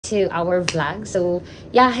to our vlog. So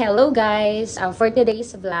yeah, hello guys. For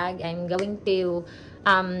today's vlog, I'm going to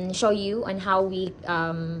show you on how we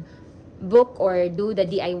book or do the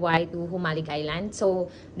DIY to Jomalig Island.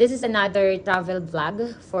 So this is another travel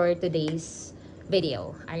vlog for today's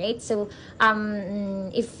video. All right. So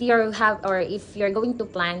if you're going to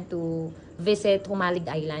plan to visit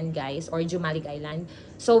Jomalig Island, guys, or Jomalig Island,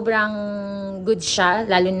 sobrang good siya,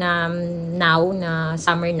 lalo na now na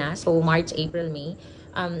summer na, so March, April, May.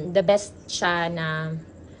 The best siya na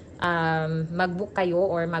mag-book kayo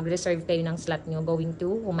or mag-reserve kayo ng slot nyo going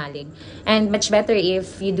to Jomalig. And much better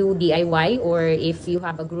if you do DIY or if you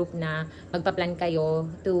have a group na magpa-plan kayo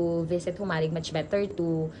to visit Jomalig, much better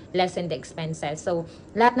to lessen the expenses. So,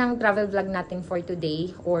 lahat ng travel vlog natin for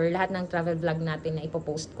today or lahat ng travel vlog natin na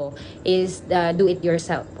ipopost ko is do it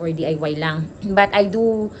yourself or DIY lang. But I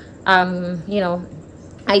do,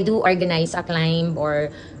 I do organize a climb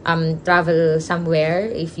or travel somewhere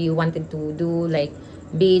if you wanted to do like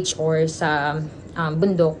beach or sa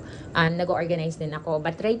bundok, nag-organize din ako.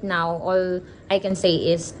 But right now, all I can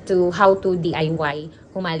say is to how to DIY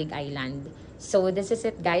Jomalig Island. So this is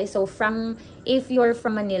it, guys. So if you're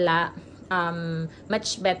from Manila,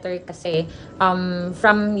 much better kasi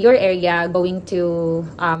from your area going to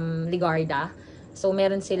Ligarda. So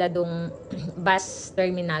meron sila dong bus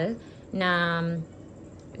terminal na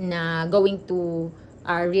going to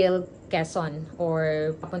Real Quezon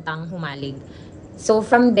or papuntang Jomalig. So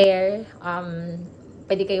from there,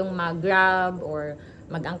 pwede kayong mag-grab or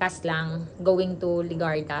mag-angkas lang going to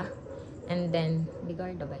Ligarda. And then,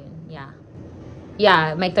 Ligarda ba yun? Yeah.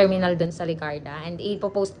 Yeah, may terminal dun sa Ligarda. And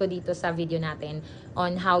ipopost ko dito sa video natin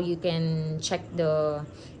on how you can check the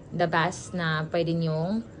bus na pwede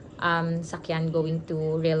nyong sakyan going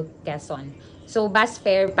to Real Quezon. So, bus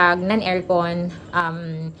fare pag non-aircon,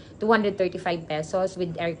 235 pesos.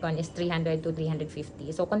 With aircon is 300 to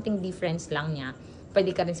 350. So, konting difference lang niya.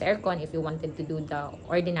 Pwede ka rin sa aircon if you wanted to do the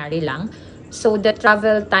ordinary lang. So, the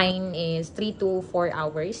travel time is 3 to 4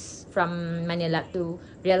 hours from Manila to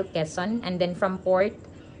Real Quezon. And then from port,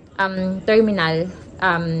 terminal,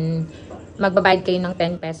 magbabayad kayo ng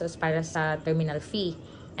 10 pesos para sa terminal fee.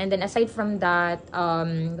 And then aside from that,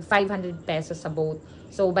 500 pesos sa boat.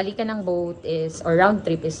 So, balikan ng boat is, or round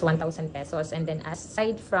trip is 1,000 pesos. And then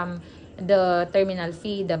aside from the terminal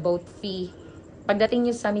fee, the boat fee, pagdating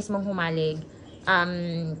nyo sa mismong Jomalig,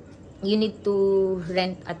 you need to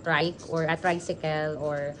rent a trike or a tricycle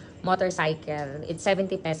or motorcycle. It's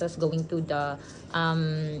 70 pesos going to the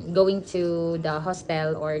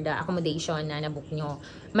hostel or the accommodation na nabook nyo.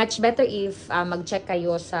 Much better if mag-check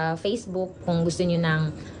kayo sa Facebook kung gusto nyo ng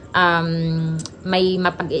may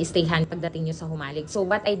mapag-i-stayhan pagdating nyo sa Jomalig. So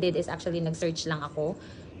what I did is actually nag-search lang ako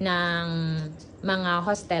ng mga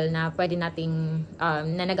hostel na pwede nating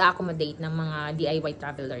na nag-accommodate ng mga DIY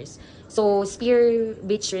travelers. So Spear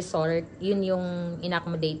Beach Resort, yun yung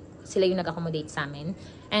in-accommodate, sila yung nag-accommodate sa amin.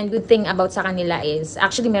 And good thing about sa kanila is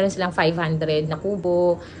actually meron silang 500 na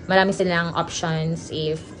kubo, marami silang options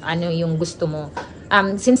if ano yung gusto mo.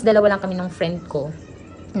 Since dalawa lang kami ng friend ko,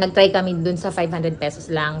 nag-try kami dun sa 500 pesos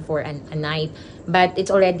lang for a night. But it's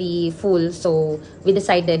already full, so we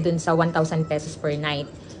decided dun sa 1,000 pesos per night.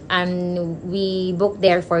 And we booked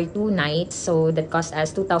there for 2 nights, so that cost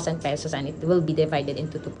us 2,000 pesos and it will be divided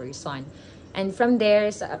into 2 person. And from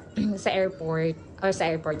there, sa port,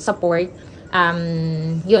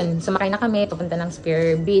 yun, sumakay na kami, papunta ng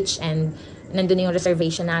Spear Beach and nandun yung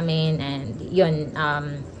reservation namin and yun,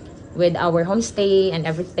 with our homestay and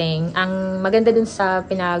everything. Ang maganda dun sa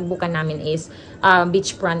pinagbukan namin is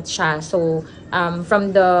beachfront siya. So,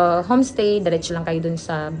 from the homestay, diretso lang kayo dun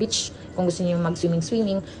sa beach kung gusto niyo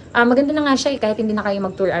mag-swimming. Maganda na nga siya kahit hindi na kayo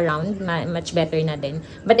mag-tour around. Much better na din.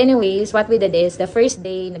 But anyways, what we did is, the first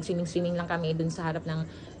day, nag-swimming lang kami dun sa harap ng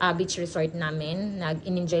beach resort namin.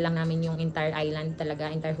 Nag-enjoy lang namin yung entire island talaga,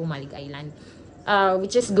 entire Jomalig Island.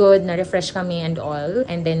 Which is good, na-refresh kami and all.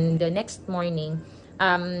 And then, the next morning,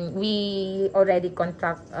 we already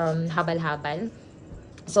contract habal-habal.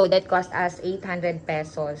 So that cost us 800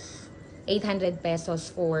 pesos. 800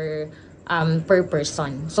 pesos for per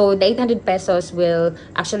person. So the 800 pesos will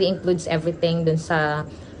actually includes everything dun sa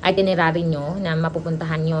itinerary nyo na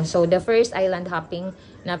mapupuntahan nyo. So the first island hopping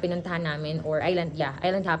na pinuntahan namin or island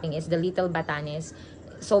hopping is the Little Batanes.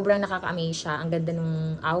 Sobrang nakaka-amaze siya. Ang ganda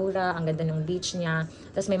ng aura, ang ganda ng beach niya.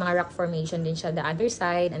 Tapos may mga rock formation din siya the other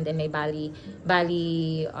side. And then may valley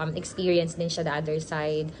experience din siya the other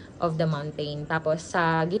side of the mountain. Tapos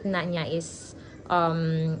sa gitna niya is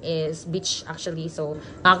beach actually. So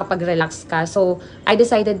makakapag-relax ka. So I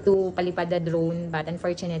decided to palipad the drone but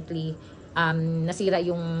unfortunately nasira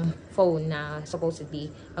yung phone na supposedly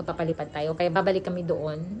magpapalipad tayo. Kaya babalik kami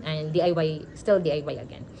doon and DIY, still DIY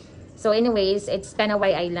again. So anyways, it's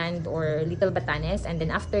Tanaway Island or Little Batanes, and then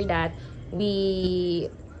after that, we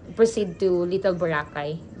proceed to Little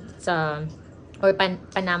Boracay sa or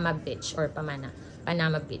Panama Beach or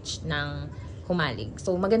Panama Beach ng Jomalig.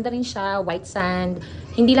 So maganda rin siya, white sand.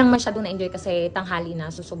 Hindi lang masyadong na-enjoy kasi tanghali na,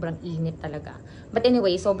 so sobrang init talaga. But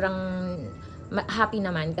anyway, sobrang happy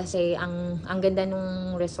naman kasi ang ganda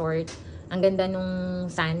nung resort, ang ganda nung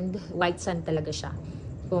sand, white sand talaga siya.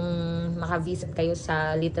 Kung maka-visit kayo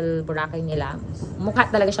sa Little Boracay nila, mukha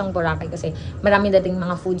talaga siyang Boracay kasi marami dating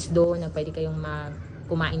mga foods doon na pwede kayong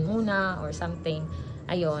kumain muna or something.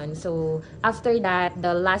 Ayun. So, after that,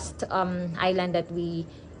 the last island that we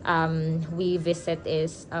visited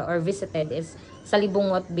is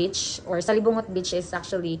Salibungot Beach. Or Salibungot Beach is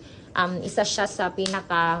actually isa siya sa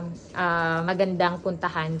pinaka magandang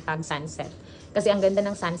puntahan pag sunset. Kasi ang ganda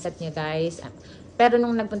ng sunset niya, guys. Pero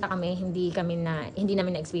nung nagpunta kami, hindi namin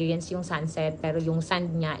na-experience yung sunset, pero yung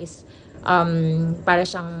sand niya is para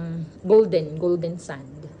siyang golden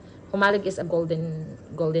sand. Jomalig is a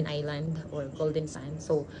golden island or golden sand.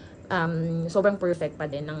 So sobrang perfect pa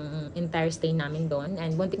din ng entire stay namin doon.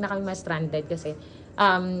 And buntik na kami ma-stranded kasi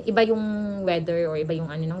iba yung weather or iba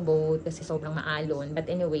yung ano ng boat kasi sobrang maalon. But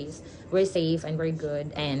anyways, we're safe and we're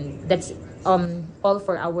good, and that's all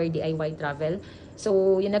for our DIY travel.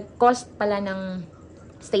 So yung nag-cost pala ng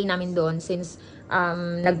stay namin doon, since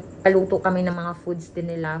nagpaluto kami ng mga foods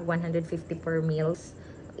din nila, 150 per meals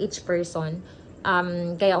each person.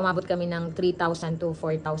 Kaya umabot kami ng 3,000 to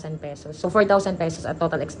 4,000 pesos. So 4,000 pesos at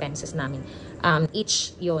total expenses namin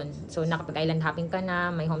each yun. So nakapag-island hopping ka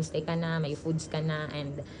na, may homestay ka na, may foods ka na,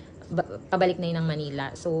 and pabalik na yun ng Manila.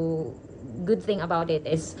 So good thing about it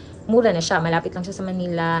is mura na siya, malapit lang siya sa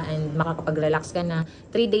Manila, and makakapag-relax ka na.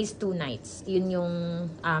 3 days 2 nights yun yung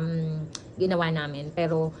ginawa namin,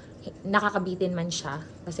 pero nakakabitin man siya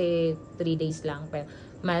kasi 3 days lang, pero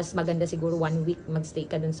mas maganda siguro 1 week magstay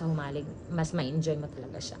ka dun sa Jomalig, mas ma-enjoy mo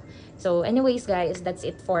talaga siya. So anyways guys, that's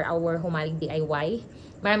it for our Jomalig DIY.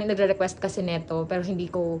 Maraming nagre-request kasi neto, pero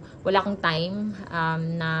wala akong time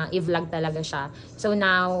na i-vlog talaga siya. So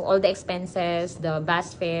now, all the expenses, the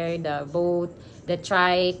bus fare, the boat, the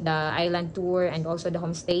trike, the island tour, and also the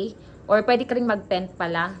homestay. Or pwede ka rin mag-tent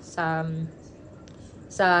pala sa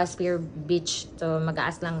Spear Beach. So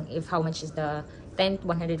mag-ask lang if how much is the tent,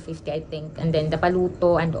 150 I think. And then the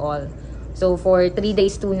paluto and all. So for 3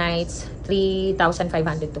 days 2 nights,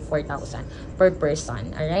 3,500 to 4,000 per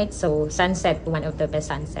person. Alright? So sunset, one of the best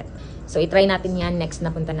sunset. So itry natin yan next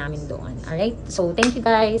na punta namin doon. Alright? So thank you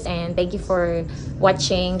guys, and thank you for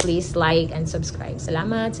watching. Please like and subscribe.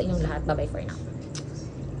 Salamat sa inyong lahat. Bye-bye for now.